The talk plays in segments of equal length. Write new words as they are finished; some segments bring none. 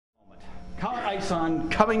ISON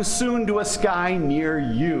coming soon to a sky near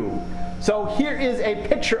you. So here is a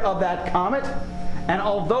picture of that comet. And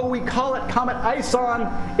although we call it Comet ISON,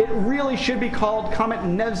 it really should be called Comet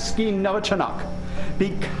Nevsky-Novichonok,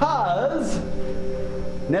 because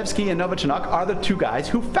Nevsky and Novichonok are the two guys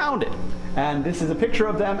who found it. And this is a picture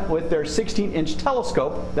of them with their 16-inch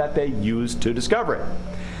telescope that they used to discover it.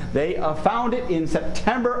 They found it in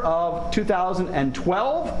September of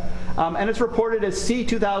 2012, and it's reported as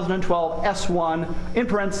C2012 S1 in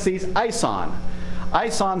parentheses ISON.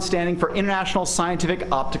 ISON standing for International Scientific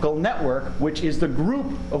Optical Network, which is the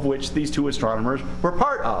group of which these two astronomers were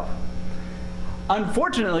part of.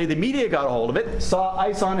 Unfortunately, the media got a hold of it, saw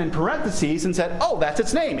ISON in parentheses, and said, oh, that's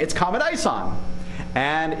its name, it's Comet ISON.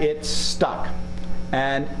 And it stuck.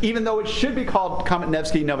 And even though it should be called Comet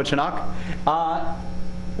Nevsky-Novichonok,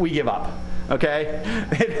 we give up. Okay?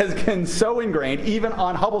 It has been so ingrained. Even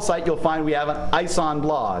on Hubble site, you'll find we have an ISON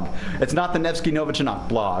blog. It's not the Nevsky-Novichonok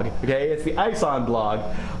blog. Okay? It's the ISON blog.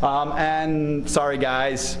 And sorry,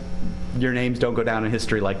 guys, your names don't go down in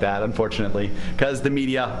history like that, unfortunately, because the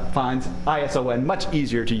media finds ISON much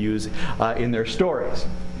easier to use in their stories.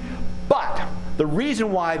 But the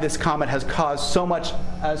reason why this comet has caused so much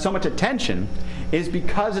attention is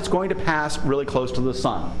because it's going to pass really close to the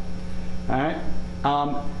sun. All right?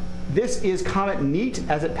 This is Comet NEAT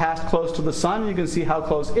as it passed close to the sun. You can see how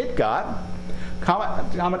close it got.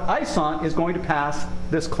 Comet ISON is going to pass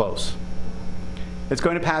this close. It's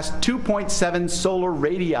going to pass 2.7 solar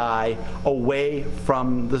radii away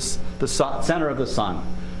from the center of the sun.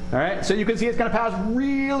 All right, so you can see it's going to pass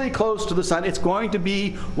really close to the sun. It's going to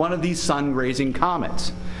be one of these sun-grazing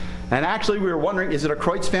comets. And actually, we were wondering, is it a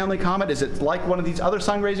Kreutz family comet? Is it like one of these other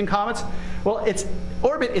sun-grazing comets? Well, its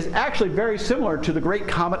orbit is actually very similar to the Great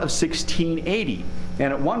Comet of 1680.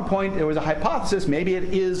 And at one point, there was a hypothesis, maybe it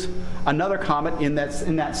is another comet in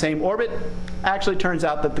that same orbit. Actually, it turns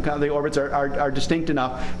out that the orbits are distinct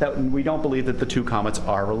enough that we don't believe that the two comets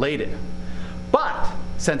are related. But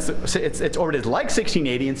since its orbit is like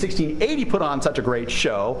 1680, and 1680 put on such a great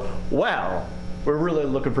show, well, we're really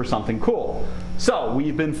looking for something cool. So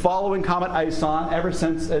we've been following Comet ISON ever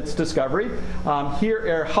since its discovery.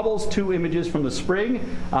 Here are Hubble's two images from the spring,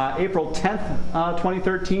 April 10th,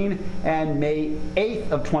 2013, and May 8th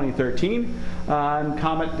of 2013. And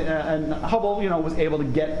Hubble, was able to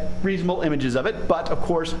get reasonable images of it, but of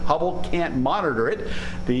course Hubble can't monitor it.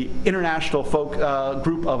 The international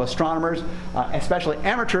group of astronomers, especially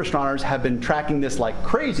amateur astronomers, have been tracking this like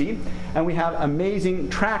crazy, and we have amazing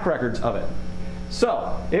track records of it.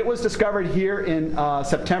 So it was discovered here in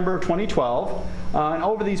September 2012. And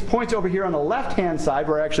over these points over here on the left-hand side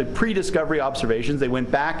were actually pre-discovery observations. They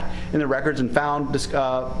went back in the records and found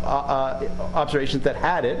observations that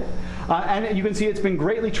had it. And you can see it's been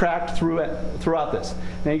greatly tracked throughout this.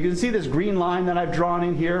 Now you can see this green line that I've drawn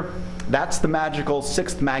in here. That's the magical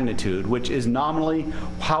 6th magnitude, which is nominally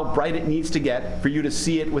how bright it needs to get for you to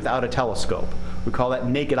see it without a telescope. We call that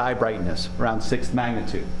naked eye brightness, around 6th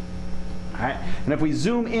magnitude. All right. And if we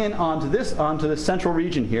zoom in onto this central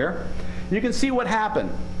region here, you can see what happened.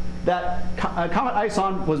 That Comet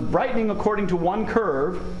ISON was brightening according to one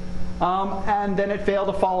curve, and then it failed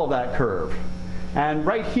to follow that curve. And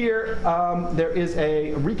right here, there is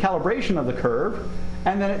a recalibration of the curve,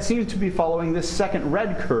 and then it seems to be following this second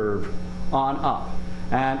red curve on up.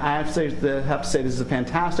 And I have to say this is a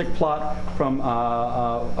fantastic plot from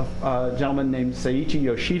a gentleman named Seiichi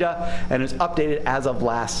Yoshida, and it's updated as of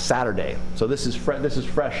last Saturday. So this is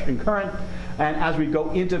fresh and current. And as we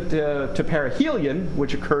go into perihelion,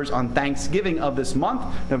 which occurs on Thanksgiving of this month,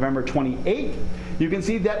 November 28th, you can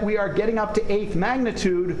see that we are getting up to 8th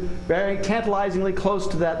magnitude, very tantalizingly close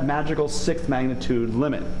to that magical 6th magnitude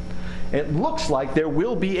limit. It looks like there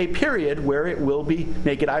will be a period where it will be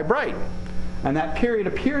naked eye bright. And that period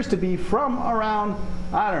appears to be from around,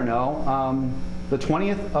 I don't know, the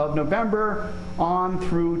 20th of November on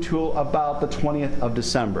through to about the 20th of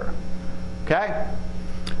December. Okay?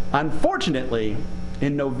 Unfortunately,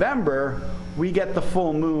 in November, we get the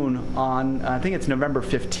full moon on, I think it's November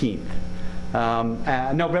 15th.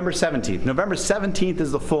 November 17th. November 17th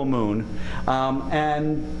is the full moon,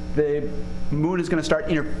 and the moon is going to start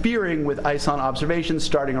interfering with ISON observations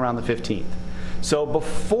starting around the 15th. So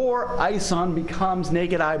before ISON becomes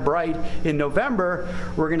naked eye bright in November,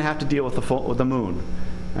 we're going to have to deal with the moon.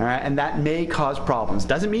 All right, and that may cause problems.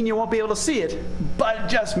 Doesn't mean you won't be able to see it, but it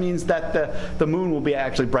just means that the moon will be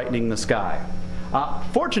actually brightening the sky.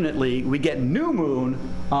 Fortunately, we get new moon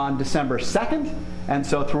on December 2nd, and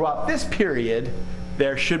so throughout this period,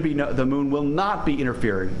 there should be the moon will not be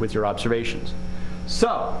interfering with your observations.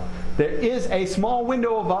 So there is a small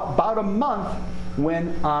window of about a month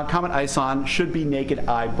when Comet ISON should be naked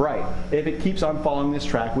eye bright, if it keeps on following this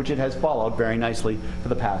track, which it has followed very nicely for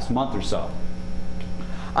the past month or so.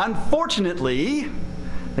 Unfortunately,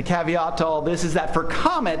 the caveat to all this is that for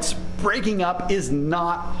comets, breaking up is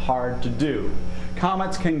not hard to do.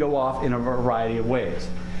 Comets can go off in a variety of ways.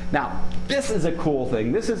 Now, this is a cool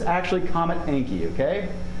thing. This is actually Comet Encke, okay?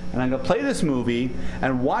 And I'm going to play this movie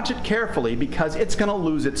and watch it carefully because it's going to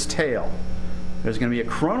lose its tail. There's going to be a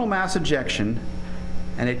coronal mass ejection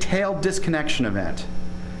and a tail disconnection event.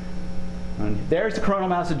 And there's the coronal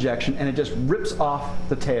mass ejection, and it just rips off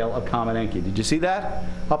the tail of Comet Encke. Did you see that?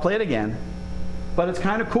 I'll play it again. But it's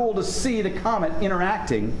kind of cool to see the comet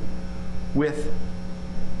interacting with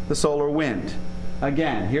the solar wind.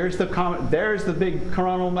 Again, here's the comet, there's the big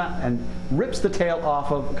coronal mass, and rips the tail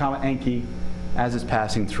off of Comet Encke as it's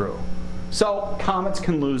passing through. So comets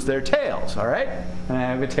can lose their tails, all right? And I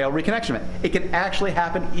have a tail reconnection event. It can actually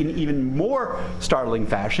happen in even more startling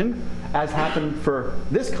fashion, as happened for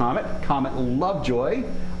this comet, Comet Lovejoy,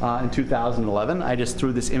 in 2011. I just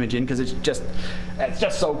threw this image in because it's just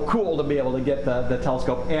so cool to be able to get the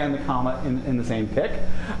telescope and the comet in the same pic.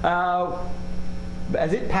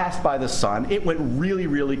 As it passed by the sun, it went really,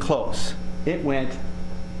 really close. It went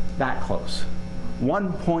that close.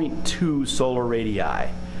 1.2 solar radii.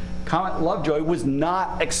 Comet Lovejoy was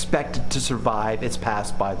not expected to survive its pass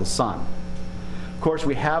by the sun. Of course,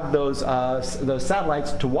 we have those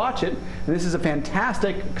satellites to watch it, and this is a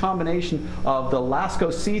fantastic combination of the LASCO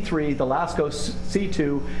C3, the LASCO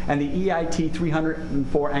C2, and the EIT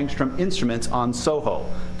 304 angstrom instruments on SOHO.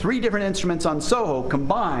 3 different instruments on SOHO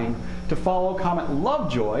combined to follow Comet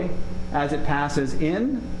Lovejoy as it passes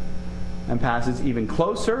in and passes even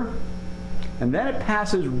closer. And then it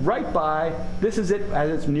passes right by, this is it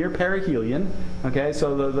as it's near perihelion. Okay,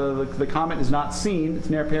 so the comet is not seen,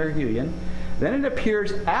 it's near perihelion. Then it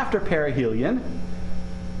appears after perihelion.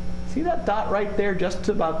 See that dot right there, just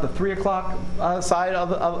to about the 3 o'clock side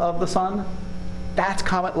of the sun? That's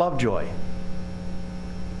Comet Lovejoy.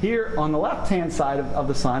 Here on the left-hand side of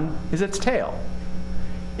the sun is its tail.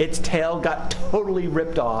 Its tail got totally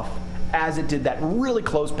ripped off as it did that really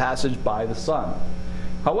close passage by the sun.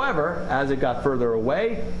 However, as it got further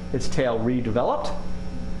away, its tail redeveloped.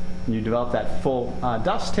 You develop that full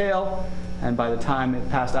dust tail, and by the time it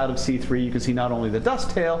passed out of C3, you can see not only the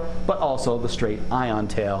dust tail, but also the straight ion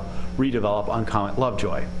tail redevelop on Comet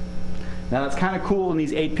Lovejoy. Now that's kind of cool in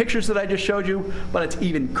these 8 pictures that I just showed you, but it's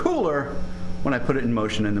even cooler when I put it in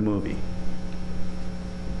motion in the movie.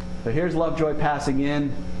 So here's Lovejoy passing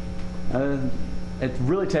in. It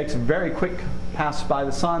really takes a very quick pass by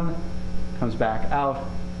the sun, comes back out,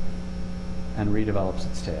 and redevelops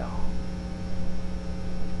its tail.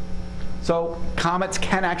 So comets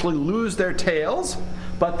can actually lose their tails,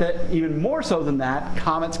 but even more so than that,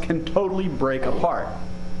 comets can totally break apart.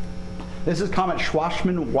 This is Comet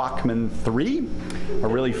Schwarzmann-Wachmann 3, a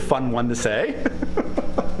really fun one to say.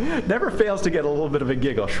 Never fails to get a little bit of a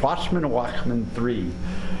giggle. Schwarzmann-Wachmann 3.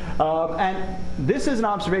 And this is an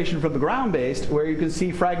observation from the ground-based where you can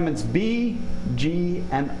see fragments B, G,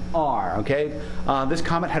 and R. Okay? This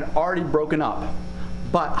comet had already broken up,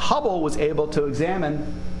 but Hubble was able to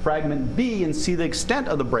examine fragment B and see the extent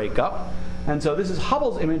of the breakup. And so this is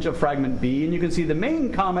Hubble's image of fragment B, and you can see the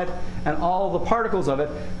main comet and all the particles of it.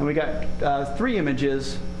 And we got 3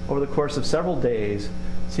 images over the course of several days,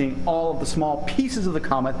 seeing all of the small pieces of the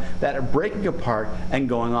comet that are breaking apart and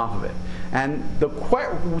going off of it. And the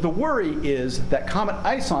worry is that Comet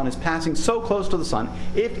ISON is passing so close to the sun,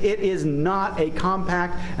 if it is not a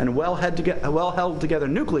compact and well held together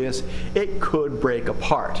nucleus, it could break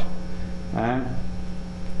apart.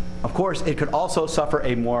 Of course, it could also suffer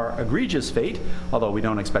a more egregious fate, although we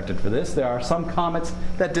don't expect it for this. There are some comets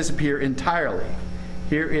that disappear entirely.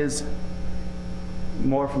 Here is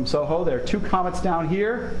more from SOHO. There are 2 comets down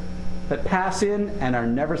here that pass in and are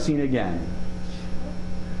never seen again.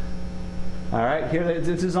 All right, here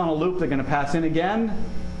this is on a loop. They're going to pass in again.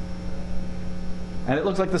 And it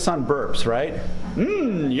looks like the sun burps, right?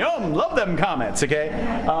 Yum, love them comets, okay?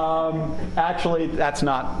 Actually, that's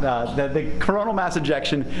not, the coronal mass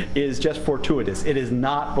ejection is just fortuitous. It is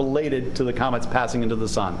not related to the comets passing into the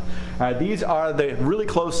sun. These are the really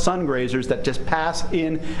close sun grazers that just pass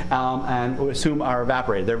in and we assume are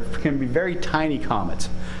evaporated. They can be very tiny comets.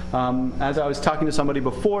 As I was talking to somebody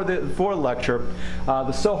before the lecture,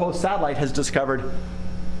 the SOHO satellite has discovered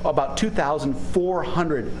about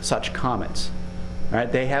 2,400 such comets. Right,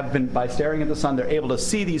 they have been, by staring at the sun, they're able to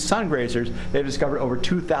see these sun grazers. They've discovered over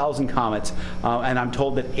 2,000 comets, and I'm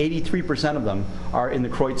told that 83% of them are in the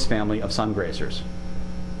Kreutz family of sun grazers.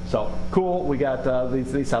 So cool, we got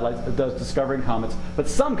these satellites discovering comets, but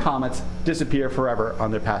some comets disappear forever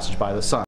on their passage by the sun.